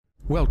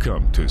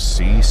Welcome to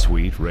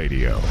C-Suite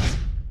Radio.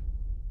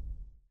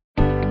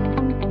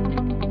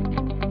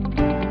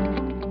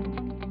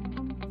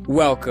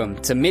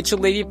 Welcome to Mitchell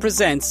Levy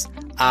Presents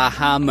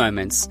Aha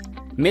Moments.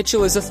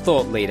 Mitchell is a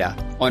thought leader,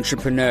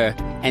 entrepreneur,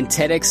 and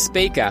TEDx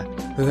speaker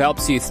who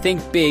helps you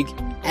think big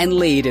and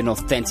lead an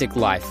authentic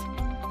life.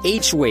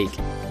 Each week,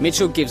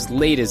 Mitchell gives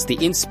leaders the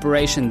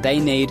inspiration they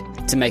need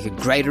to make a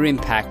greater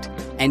impact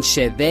and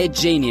share their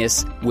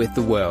genius with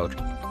the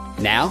world.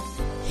 Now,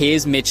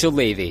 here's Mitchell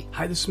Levy.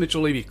 Hi, this is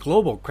Mitchell Levy,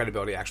 global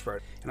credibility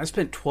expert, and I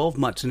spent 12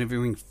 months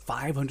interviewing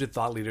 500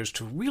 thought leaders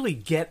to really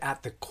get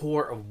at the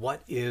core of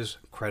what is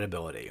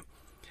credibility.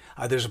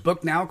 There's a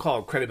book now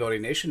called Credibility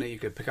Nation that you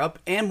could pick up,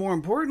 and more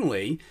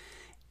importantly,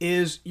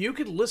 is you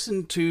could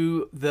listen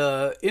to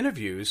the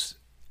interviews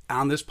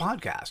on this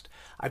podcast.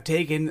 I've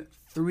taken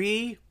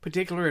 3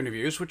 particular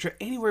interviews, which are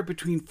anywhere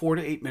between 4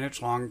 to 8 minutes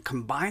long,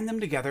 combine them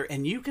together,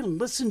 and you can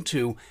listen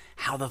to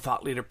how the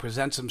thought leader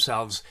presents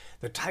themselves,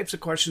 the types of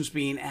questions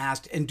being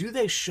asked, and do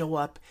they show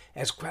up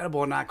as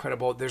credible or not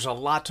credible. There's a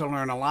lot to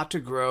learn, a lot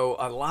to grow,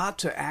 a lot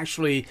to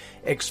actually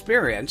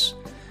experience.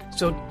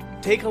 So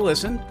take a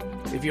listen.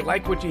 If you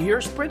like what you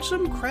hear, spread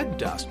some cred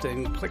dust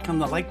and click on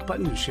the like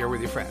button and share with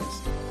your friends.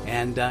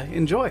 And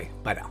enjoy.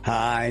 Bye now.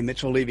 Hi,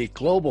 Mitchell Levy,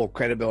 global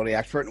credibility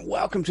expert, and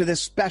welcome to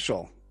this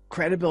special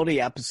credibility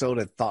episode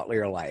of Thought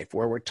Leader Life,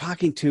 where we're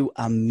talking to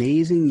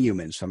amazing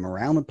humans from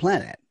around the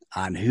planet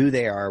on who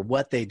they are,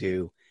 what they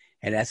do,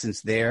 in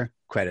essence, their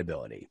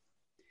credibility.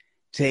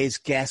 Today's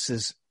guest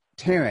is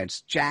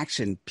Terrence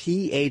Jackson,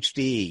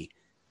 PhD,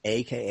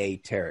 aka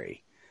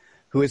Terry,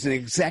 who is an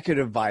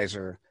executive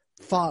advisor,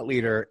 thought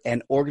leader,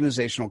 and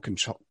organizational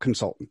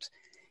consultant.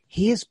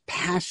 He is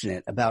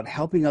passionate about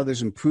helping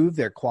others improve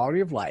their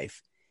quality of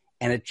life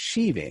and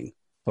achieving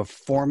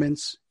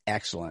performance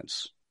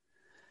excellence.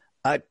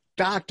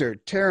 Dr.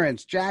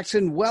 Terrence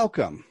Jackson,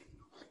 welcome.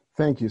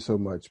 Thank you so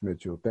much,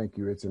 Mitchell. Thank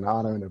you. It's an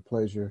honor and a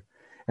pleasure,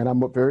 and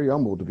I'm very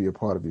humbled to be a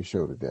part of your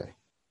show today.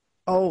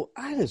 Oh,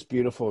 that is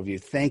beautiful of you.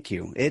 Thank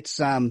you.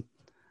 It's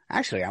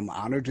actually, I'm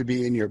honored to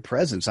be in your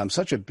presence. I'm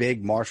such a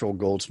big Marshall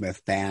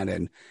Goldsmith fan,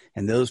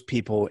 and those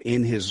people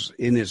in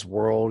his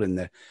world and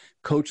the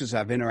coaches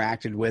I've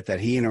interacted with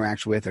that he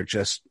interacts with are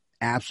just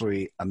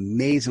absolutely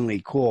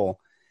amazingly cool.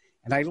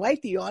 And I'd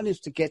like the audience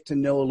to get to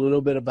know a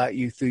little bit about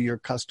you through your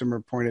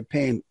customer point of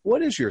pain.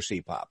 What is your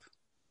CPOP?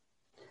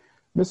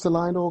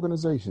 Misaligned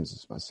Organizations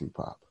is my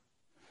CPOP.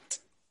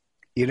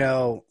 You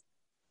know,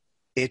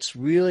 it's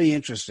really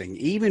interesting.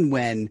 Even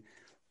when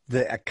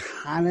the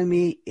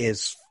economy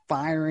is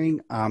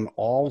firing on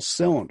all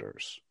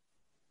cylinders,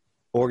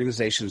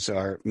 organizations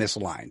are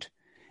misaligned.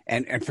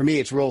 And for me,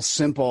 it's real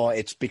simple.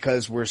 It's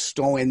because we're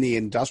still in the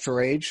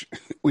industrial age.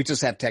 We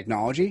just have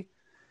technology.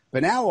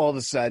 But now all of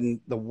a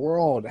sudden, the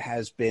world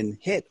has been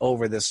hit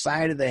over the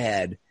side of the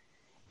head,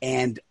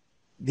 and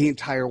the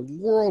entire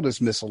world is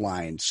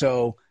misaligned.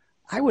 So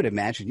I would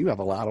imagine you have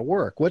a lot of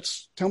work.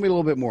 Tell me a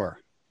little bit more.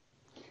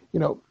 You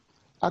know,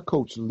 I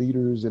coach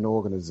leaders in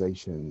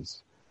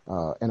organizations,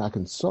 and I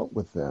consult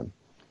with them,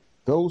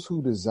 those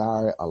who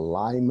desire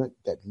alignment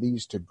that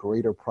leads to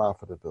greater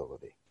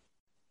profitability.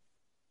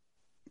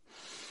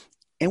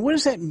 And what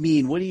does that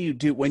mean? What do you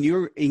do when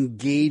you're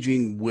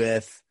engaging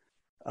with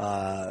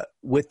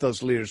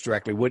those leaders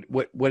directly?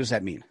 What does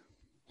that mean?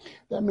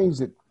 That means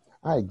that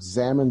I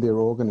examine their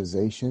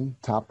organization,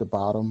 top to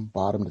bottom,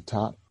 bottom to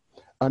top,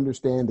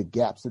 understand the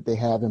gaps that they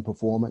have in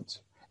performance,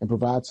 and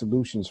provide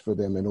solutions for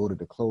them in order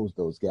to close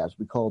those gaps.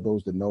 We call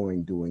those the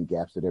knowing, doing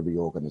gaps that every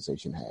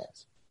organization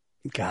has.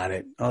 Got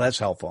it. Oh, that's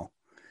helpful.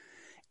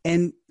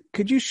 And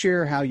could you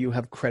share how you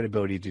have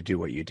credibility to do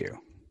what you do?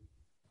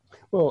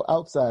 Well,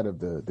 outside of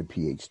the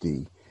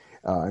PhD,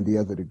 and the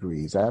other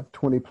degrees, I have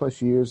 20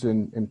 plus years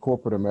in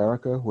corporate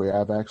America, where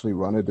I've actually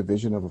run a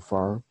division of a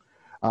firm.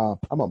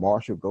 I'm a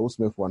Marshall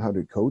Goldsmith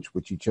 100 coach,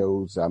 which he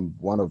chose. I'm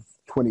one of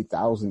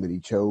 20,000 that he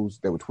chose.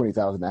 There were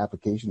 20,000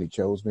 applications. He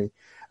chose me.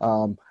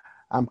 I'm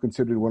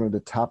considered one of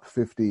the top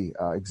 50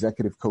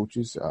 executive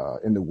coaches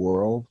in the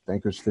world,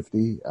 Thinkers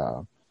 50.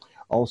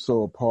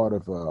 Also a part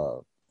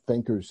of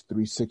Thinkers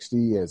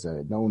 360,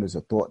 known as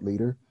a thought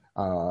leader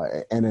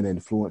and an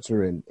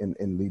influencer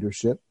in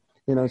leadership.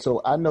 You know,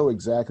 so I know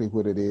exactly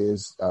what it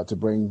is to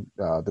bring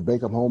the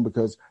bacon home,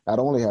 because not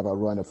only have I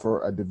run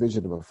a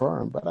division of a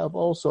firm, but I've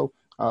also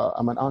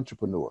I'm an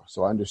entrepreneur,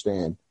 so I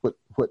understand what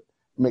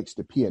makes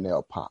the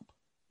P&L pop.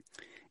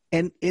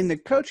 And in the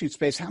coaching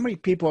space, how many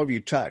people have you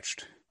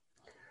touched?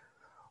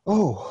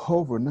 Oh,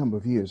 over a number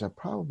of years, I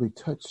probably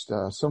touched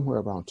somewhere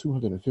around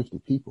 250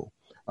 people,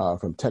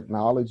 from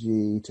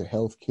technology to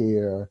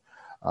healthcare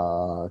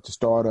to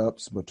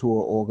startups,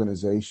 mature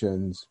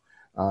organizations.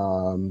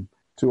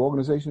 To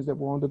organizations that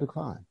were on the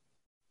decline.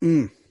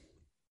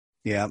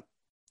 Yeah,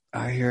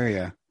 I hear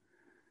you.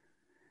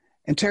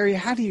 And Terry,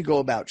 how do you go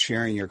about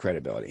sharing your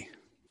credibility?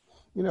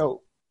 You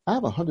know, I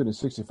have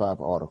 165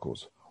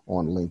 articles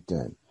on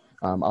LinkedIn.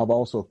 I've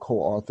also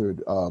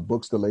co-authored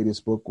books. The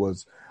latest book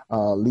was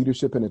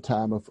Leadership in a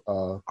Time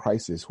of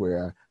Crisis,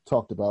 where I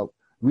talked about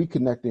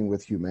reconnecting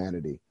with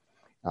humanity.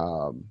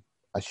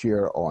 I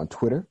share on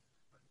Twitter.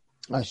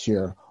 I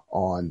share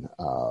on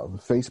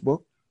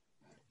Facebook,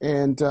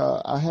 and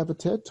I have a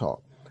TED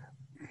Talk.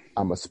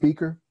 I'm a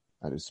speaker.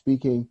 I do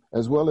speaking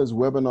as well as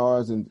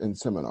webinars and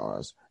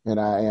seminars,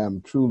 and I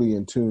am truly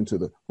in tune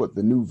to what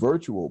the new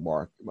virtual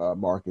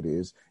market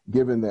is,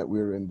 given that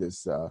we're in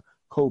this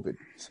COVID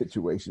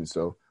situation.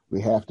 So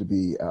we have to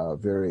be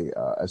very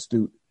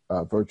astute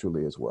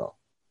virtually as well.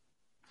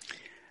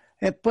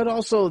 But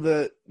also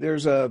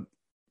there's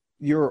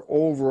your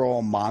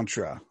overall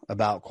mantra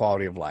about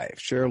quality of life.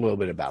 Share a little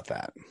bit about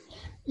that.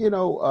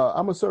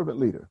 I'm a servant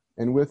leader.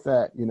 And with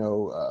that,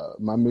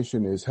 my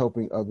mission is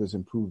helping others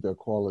improve their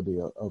quality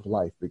of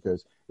life,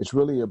 because it's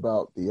really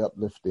about the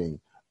uplifting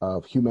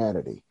of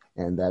humanity.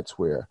 And that's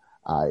where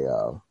I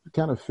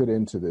kind of fit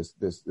into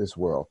this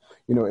world.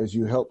 As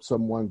you help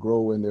someone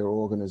grow in their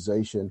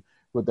organization,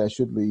 what that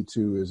should lead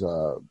to is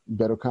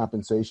better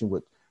compensation,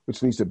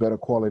 which leads to better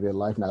quality of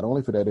life, not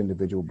only for that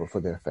individual, but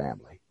for their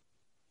family.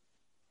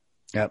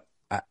 Yep.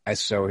 I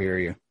so hear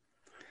you.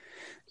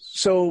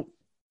 So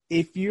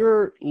if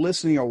you're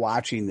listening or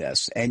watching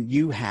this and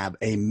you have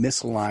a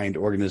misaligned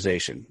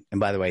organization, and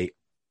by the way,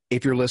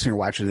 if you're listening or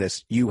watching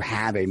this, you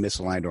have a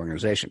misaligned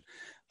organization,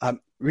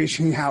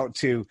 reaching out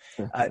to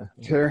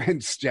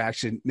Terrence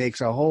Jackson makes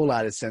a whole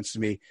lot of sense to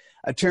me.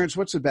 Terrence,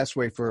 what's the best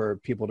way for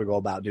people to go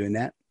about doing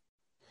that?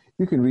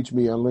 You can reach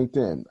me on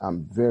LinkedIn.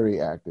 I'm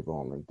very active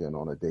on LinkedIn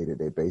on a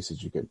day-to-day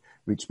basis. You can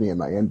reach me in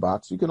my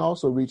inbox. You can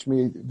also reach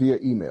me via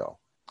email,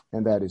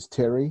 and that is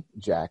Terry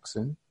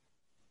Jackson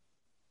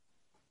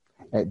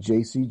at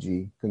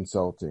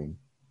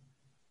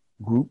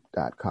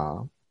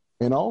jcgconsultinggroup.com,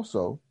 and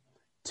also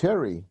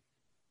Terry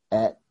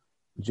at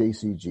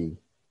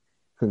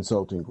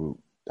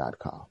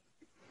jcgconsultinggroup.com.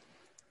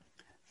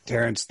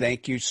 Terrence,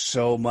 thank you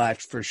so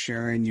much for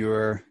sharing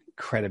your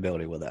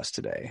credibility with us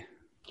today.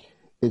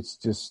 It's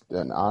just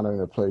an honor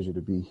and a pleasure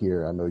to be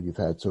here. I know you've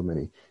had so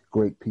many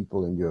great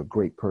people, and you're a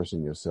great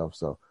person yourself.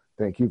 So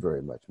thank you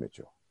very much,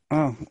 Mitchell.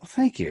 Oh, well,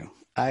 thank you.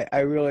 I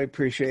really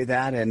appreciate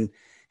that. And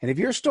if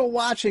you're still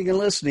watching and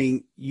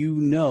listening, you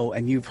know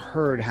and you've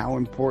heard how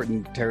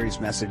important Terry's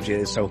message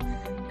is. So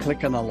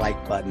click on the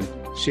like button,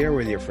 share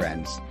with your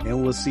friends,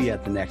 and we'll see you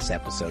at the next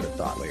episode of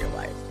Thought Leader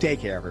Life.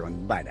 Take care,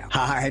 everyone. Bye now.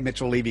 Hi,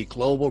 Mitchell Levy,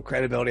 global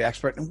credibility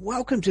expert, and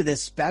welcome to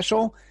this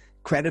special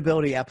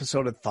credibility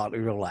episode of Thought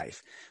Leader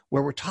Life,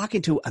 where we're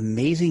talking to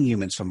amazing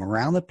humans from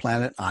around the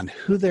planet on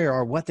who they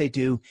are, what they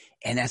do,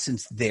 in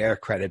essence, their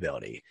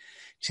credibility.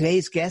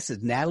 Today's guest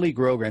is Natalie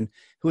Grogan,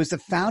 who is the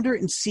founder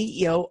and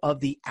CEO of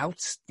The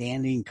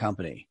Outstanding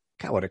Company.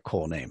 God, what a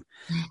cool name.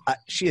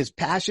 She is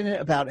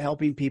passionate about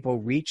helping people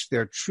reach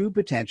their true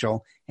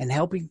potential and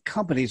helping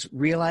companies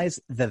realize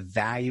the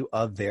value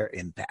of their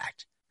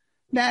impact.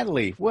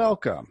 Natalie,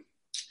 welcome.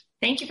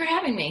 Thank you for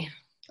having me.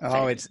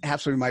 Oh, it's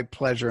absolutely my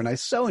pleasure. And I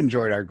so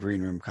enjoyed our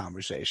green room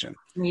conversation.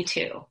 Me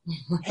too.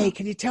 Hey,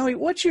 can you tell me,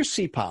 what's your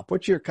CPOP?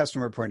 What's your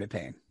customer point of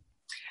pain?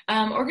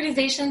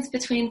 Organizations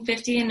between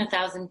 50 and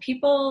 1,000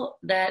 people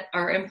that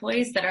are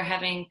employees that are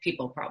having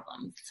people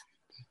problems.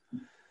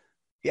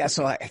 Yeah,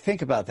 so I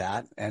think about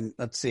that, and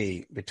let's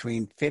see,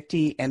 between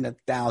 50 and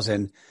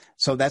 1,000,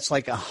 so that's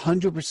like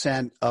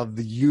 100% of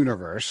the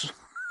universe.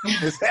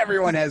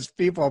 Everyone has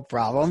people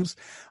problems.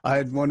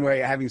 One way,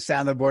 having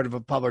sat on the board of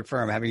a public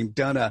firm, having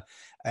done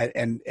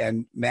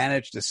and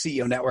managed a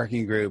CEO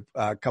networking group,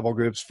 a couple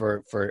groups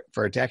for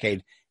a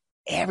decade,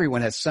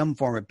 everyone has some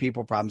form of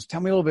people problems.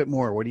 Tell me a little bit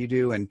more. What do you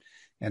do, and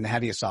how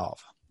do you solve?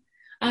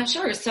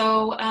 Sure.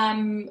 So,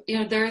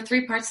 there are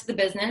three parts of the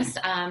business.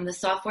 The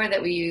software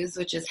that we use,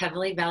 which is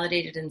heavily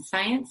validated in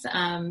science,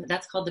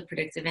 that's called the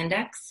Predictive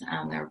Index,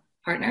 our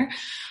partner.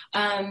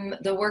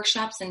 The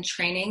workshops and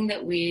training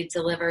that we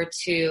deliver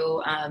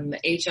to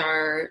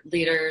HR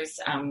leaders,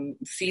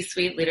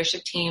 C-suite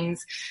leadership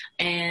teams,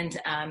 and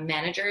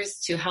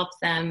managers to help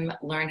them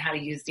learn how to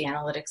use the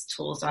analytics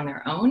tools on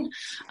their own.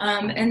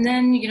 And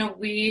then,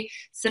 we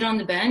sit on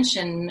the bench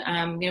and,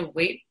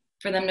 wait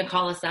for them to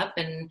call us up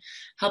and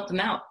help them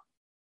out.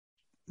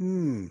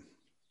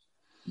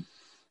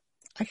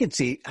 I could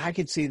see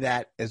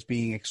that as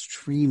being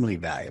extremely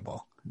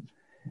valuable.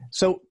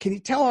 So can you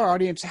tell our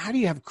audience, how do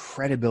you have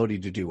credibility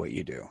to do what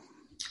you do?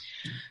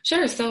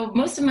 Sure. So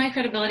most of my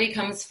credibility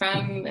comes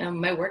from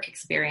my work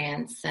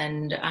experience.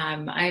 And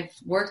I've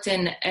worked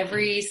in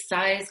every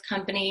size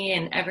company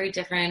and every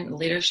different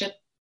leadership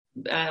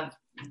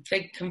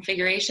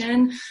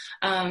configuration,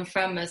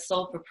 from a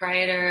sole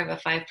proprietor of a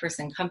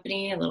 5-person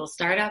company, a little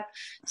startup,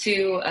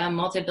 to a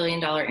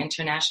multi-billion-dollar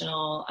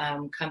international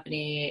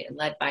company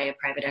led by a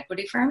private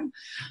equity firm.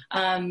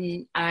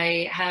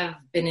 I have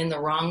been in the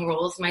wrong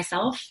roles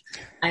myself.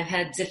 I've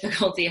had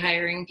difficulty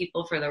hiring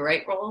people for the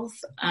right roles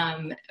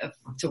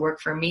to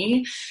work for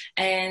me.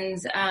 And,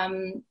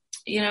 of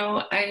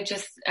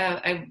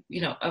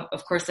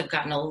course, I've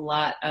gotten a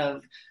lot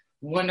of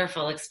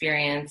wonderful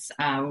experience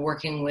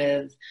working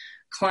with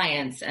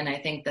clients. And I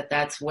think that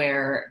that's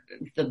where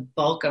the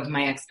bulk of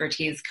my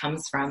expertise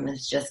comes from,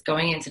 is just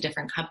going into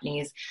different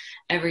companies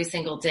every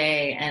single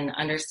day and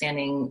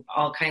understanding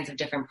all kinds of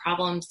different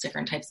problems,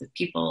 different types of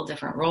people,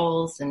 different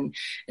roles. And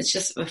it's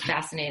just a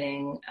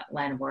fascinating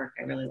line of work.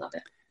 I really love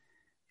it.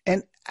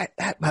 And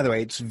by the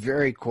way, it's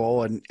very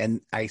cool.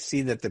 And I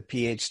see that the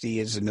PhD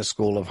is in the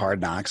School of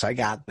Hard Knocks. I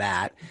got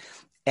that.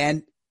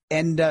 And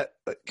can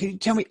you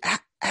tell me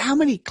how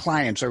many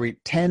clients are we?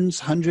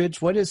 Tens,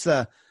 hundreds? What is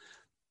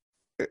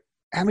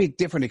how many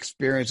different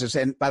experiences?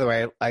 And by the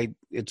way,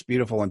 it's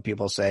beautiful when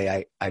people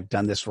say, I've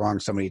done this wrong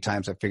so many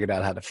times, I figured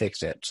out how to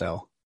fix it.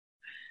 So.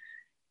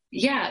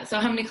 Yeah. So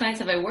how many clients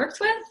have I worked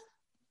with?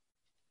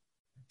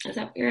 Is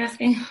that what you're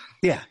asking?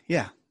 Yeah.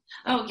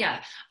 Oh,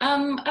 yeah.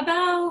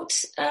 About,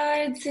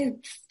 I'd say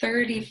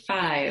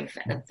 35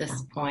 at this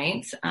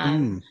point.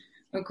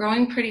 We're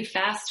growing pretty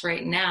fast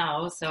right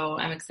now, so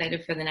I'm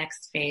excited for the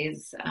next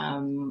phase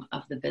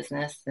of the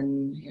business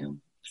and,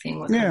 seeing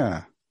what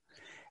comes.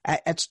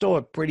 It's still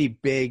a pretty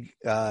big,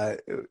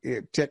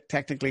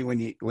 technically when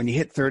you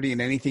hit 30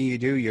 in anything you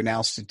do, you're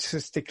now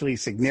statistically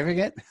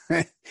significant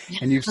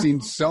and you've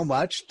seen so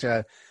much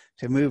to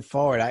move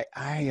forward.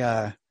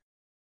 It'd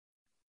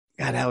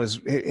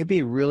be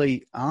a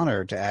really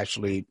honor to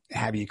actually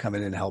have you come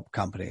in and help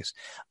companies.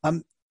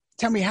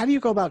 Tell me, how do you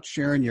go about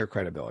sharing your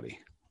credibility?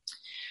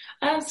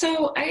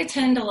 So I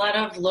attend a lot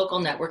of local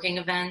networking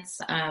events,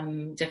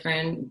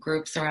 different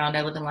groups around.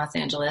 I live in Los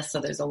Angeles,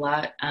 so there's a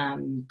lot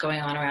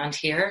going on around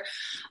here.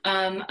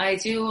 I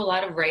do a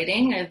lot of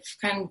writing. I've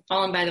kind of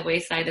fallen by the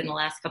wayside in the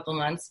last couple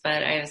months,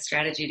 but I have a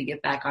strategy to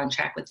get back on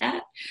track with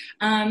that.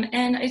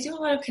 And I do a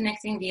lot of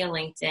connecting via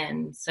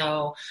LinkedIn.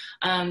 So,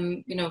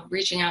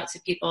 reaching out to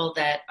people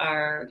that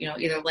are,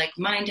 either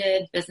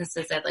like-minded,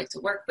 businesses I'd like to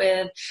work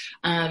with.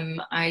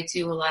 I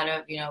do a lot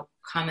of,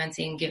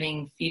 commenting,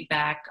 giving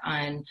feedback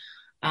on,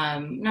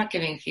 not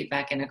giving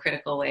feedback in a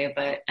critical way,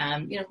 but,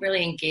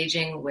 really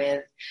engaging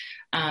with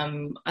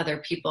other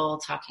people,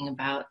 talking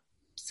about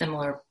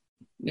similar,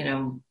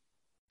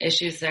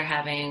 issues they're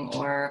having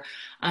or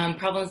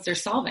problems they're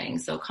solving.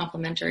 So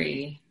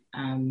complementary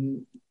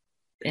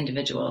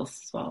individuals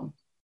as well.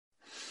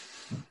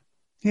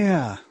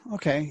 Yeah.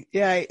 Okay.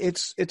 Yeah.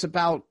 It's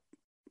about,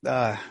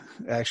 we'll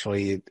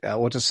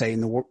just say in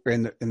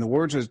the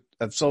words of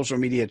social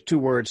media, 2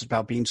 words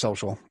about being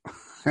social.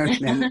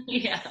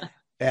 Yeah.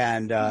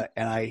 And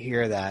I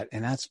hear that,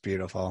 and that's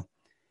beautiful.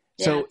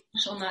 Yeah, so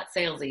social, not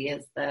salesy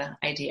is the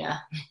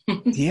idea.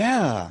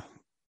 Yeah.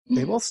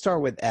 They both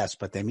start with S,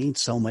 but they mean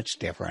so much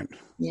different.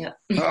 Yeah.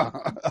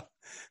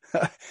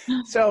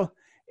 So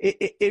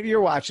if you're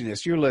watching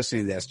this, you're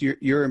listening to this,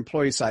 your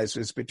employee size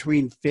is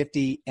between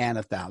 50 and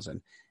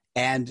 1,000.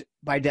 And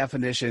by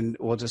definition,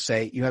 we'll just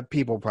say you have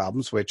people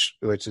problems, which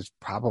is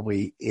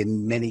probably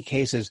in many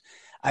cases.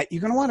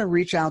 You're going to want to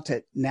reach out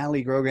to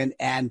Natalie Grogan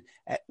and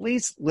at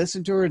least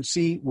listen to her and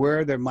see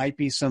where there might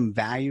be some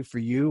value for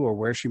you or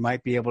where she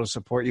might be able to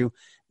support you.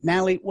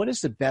 Natalie, what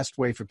is the best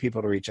way for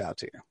people to reach out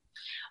to you?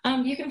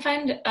 You can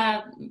find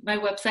my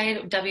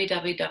website,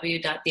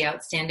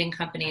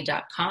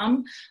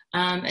 www.theoutstandingcompany.com.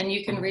 And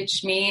you can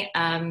reach me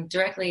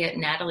directly at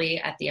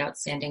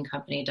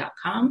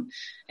natalie@theoutstandingcompany.com.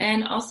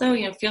 And also,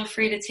 feel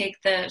free to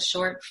take the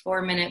short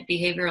 4-minute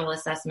behavioral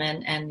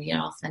assessment and,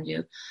 I'll send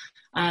you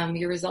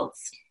your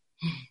results.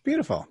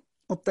 Beautiful.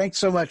 Well, thanks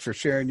so much for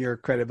sharing your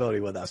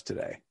credibility with us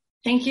today.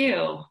 Thank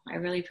you. I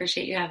really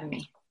appreciate you having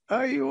me.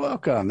 Oh, you're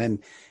welcome.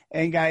 And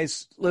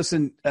guys,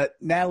 listen,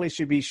 Natalie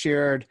should be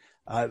shared.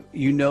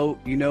 You know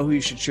who you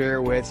should share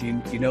it with.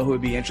 You know who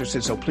would be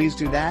interested. So please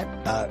do that.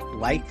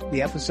 Like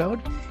the episode,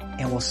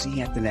 and we'll see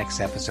you at the next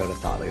episode of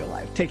Thought Leader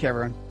Live. Take care,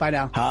 everyone. Bye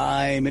now.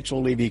 Hi,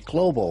 Mitchell Levy,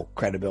 global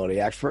credibility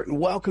expert,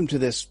 and welcome to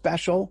this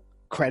special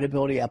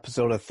credibility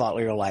episode of Thought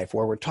Leader Life,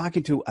 where we're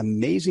talking to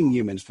amazing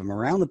humans from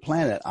around the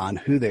planet on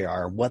who they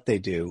are, what they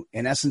do,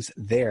 in essence,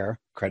 their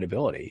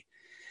credibility.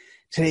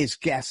 Today's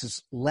guest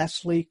is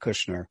Leslie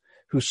Kushner,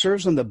 who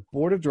serves on the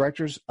board of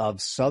directors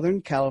of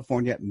Southern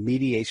California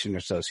Mediation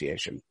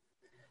Association.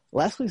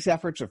 Leslie's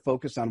efforts are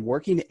focused on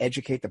working to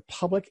educate the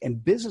public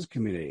and business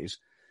communities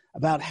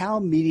about how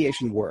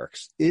mediation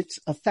works, its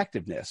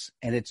effectiveness,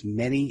 and its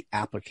many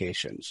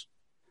applications.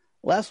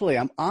 Leslie,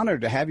 I'm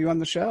honored to have you on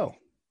the show.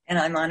 And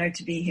I'm honored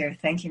to be here.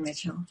 Thank you,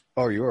 Mitchell.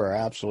 Oh, you are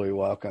absolutely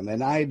welcome.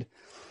 And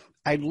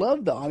I'd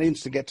love the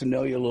audience to get to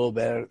know you a little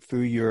bit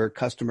through your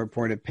customer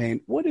point of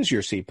pain. What is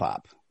your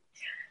CPOP?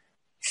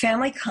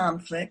 Family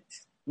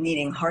conflict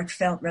needing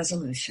heartfelt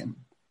resolution.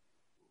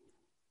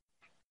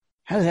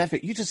 How does that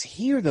fit? You just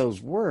hear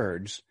those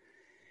words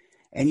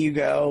and you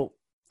go,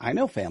 I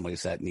know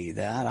families that need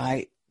that.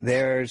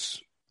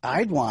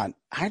 I'd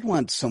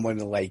want someone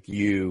like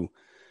you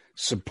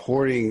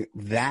supporting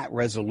that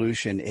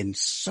resolution in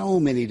so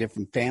many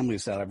different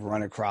families that I've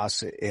run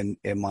across in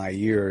my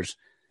years.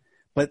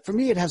 But for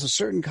me, it has a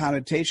certain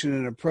connotation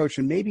and approach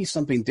and maybe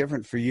something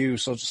different for you.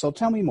 So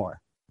tell me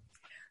more.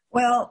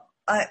 Well,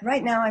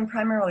 Right now, I'm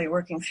primarily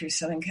working through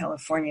Southern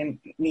California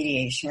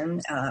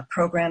Mediation, a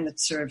program that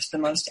serves the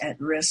most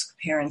at-risk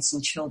parents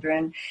and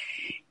children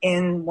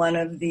in one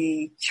of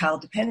the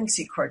child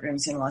dependency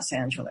courtrooms in Los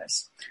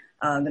Angeles.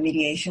 The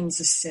mediations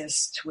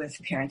assist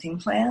with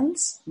parenting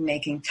plans,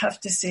 making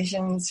tough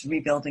decisions,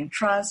 rebuilding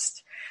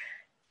trust,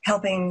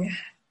 helping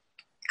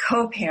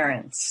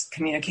co-parents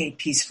communicate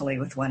peacefully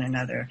with one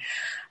another.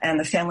 And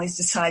the families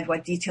decide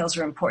what details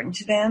are important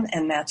to them,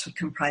 and that's what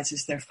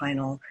comprises their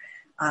final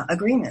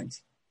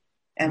agreement.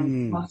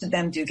 And most of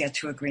them do get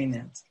to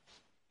agreement.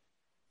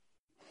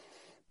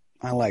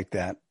 I like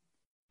that.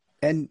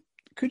 And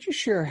could you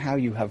share how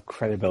you have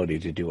credibility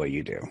to do what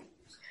you do?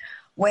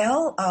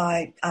 Well,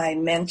 I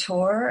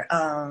mentor,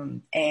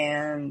 and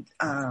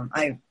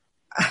I'm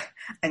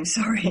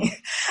sorry.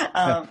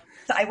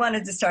 I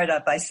wanted to start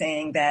up by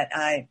saying that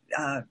I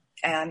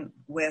am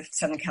with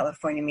Southern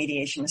California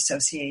Mediation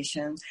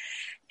Association,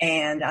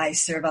 and I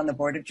serve on the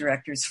board of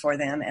directors for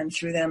them. And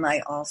through them,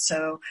 I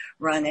also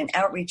run an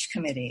outreach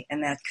committee,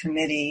 and that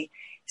committee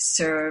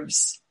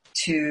serves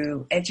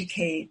to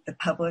educate the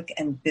public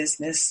and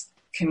business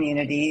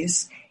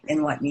communities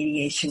in what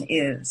mediation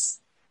is.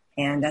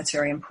 And that's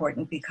very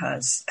important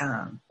because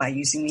by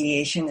using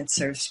mediation, it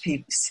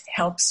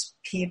helps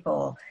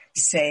people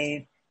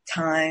save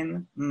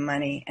time,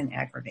 money, and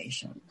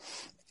aggravation.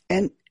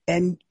 And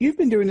you've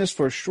been doing this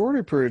for a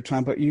shorter period of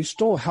time, but you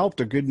still helped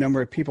a good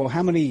number of people.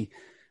 How many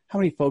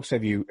folks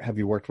have you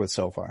worked with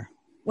so far?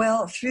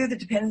 Well, through the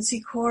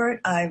dependency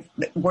court, I've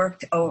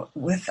worked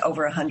with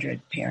over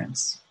 100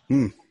 parents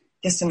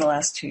just in the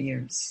last 2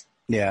 years.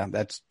 Yeah,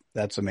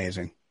 that's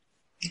amazing.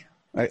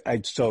 Yeah.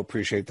 I so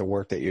appreciate the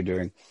work that you're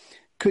doing.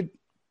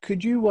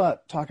 Could you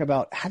talk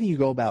about how do you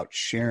go about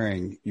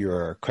sharing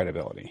your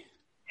credibility?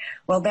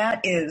 Well,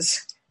 that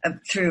is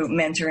through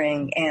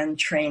mentoring and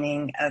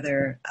training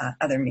other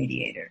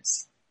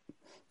mediators.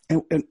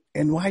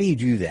 And why do you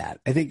do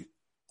that? I think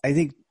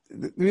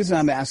the reason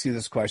I'm asking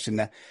this question,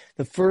 that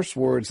the first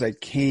words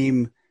that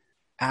came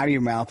out of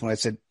your mouth when I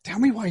said, "Tell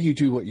me why you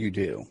do what you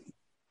do,"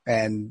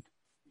 and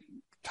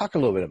talk a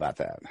little bit about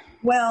that.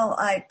 Well,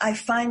 I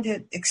find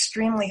it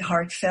extremely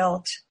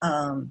heartfelt.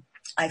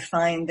 I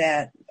find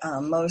that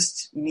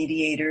most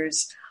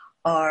mediators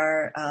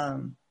are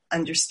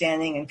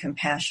understanding and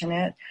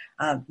compassionate.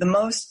 The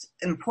most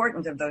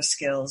important of those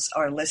skills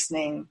are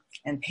listening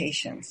and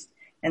patience.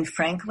 And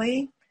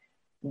frankly,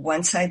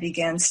 once I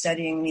began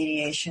studying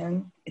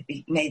mediation, it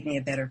made me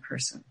a better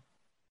person.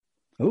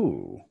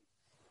 Ooh.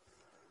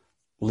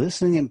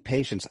 Listening and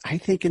patience. I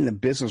think in the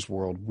business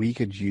world, we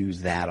could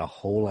use that a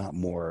whole lot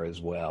more as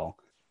well.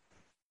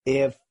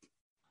 If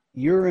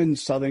you're in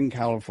Southern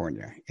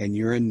California and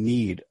you're in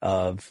need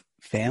of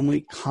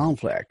family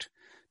conflict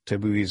to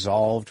be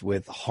resolved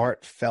with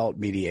heartfelt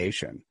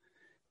mediation,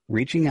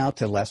 reaching out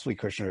to Leslie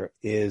Kushner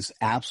is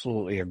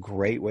absolutely a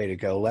great way to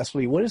go.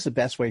 Leslie, what is the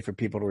best way for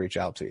people to reach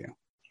out to you?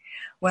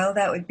 Well,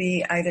 that would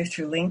be either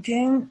through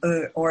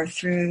LinkedIn or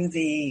through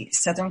the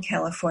Southern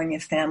California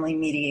Family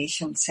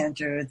Mediation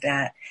Center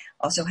that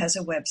also has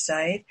a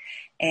website,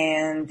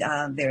 and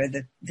they're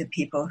the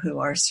people who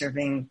are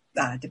serving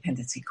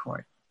dependency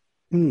court.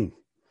 I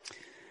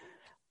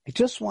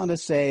just want to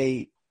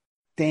say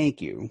thank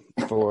you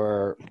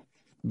for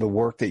the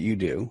work that you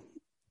do,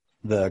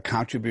 the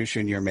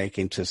contribution you're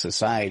making to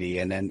society,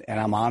 and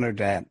I'm honored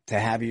to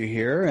have you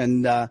here,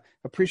 and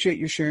appreciate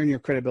you sharing your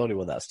credibility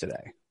with us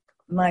today.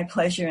 My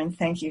pleasure, and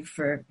thank you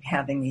for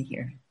having me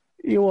here.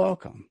 You're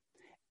welcome.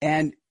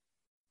 And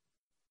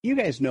you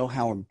guys know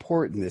how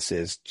important this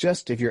is.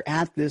 Just if you're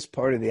at this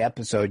part of the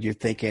episode, you're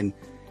thinking,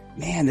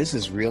 man, this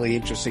is really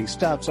interesting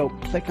stuff. So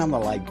click on the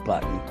like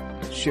button,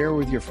 share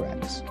with your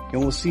friends,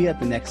 and we'll see you at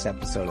the next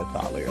episode of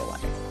Thought Leader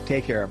Life.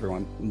 Take care,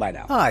 everyone. Bye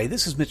now. Hi,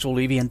 this is Mitchell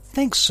Levy, and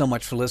thanks so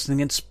much for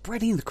listening and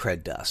spreading the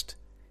cred dust.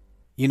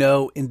 You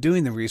know, in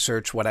doing the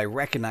research, what I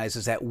recognize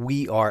is that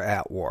we are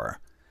at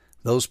war.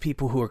 Those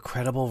people who are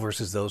credible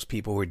versus those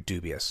people who are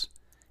dubious.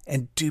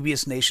 And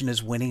Dubious Nation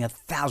is winning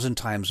 1,000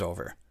 times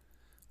over.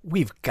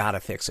 We've got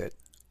to fix it.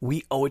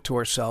 We owe it to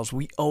ourselves.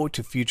 We owe it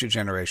to future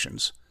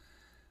generations.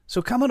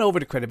 So come on over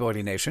to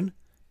Credibility Nation,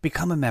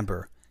 become a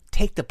member,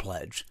 take the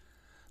pledge,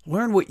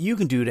 learn what you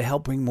can do to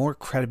help bring more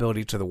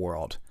credibility to the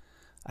world.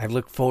 I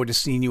look forward to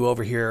seeing you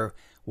over here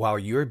while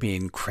you're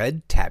being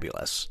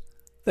cred-tabulous.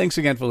 Thanks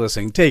again for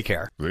listening. Take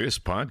care. This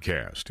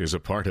podcast is a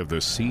part of the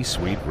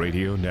C-Suite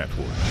Radio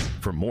Network.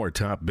 For more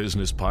top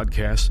business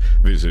podcasts,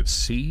 visit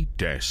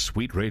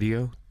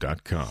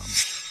c-suiteradio.com.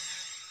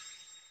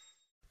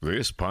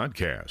 This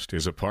podcast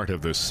is a part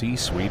of the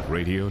C-Suite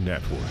Radio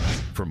Network.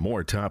 For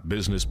more top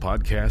business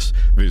podcasts,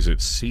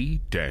 visit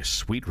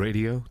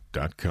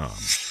c-suiteradio.com.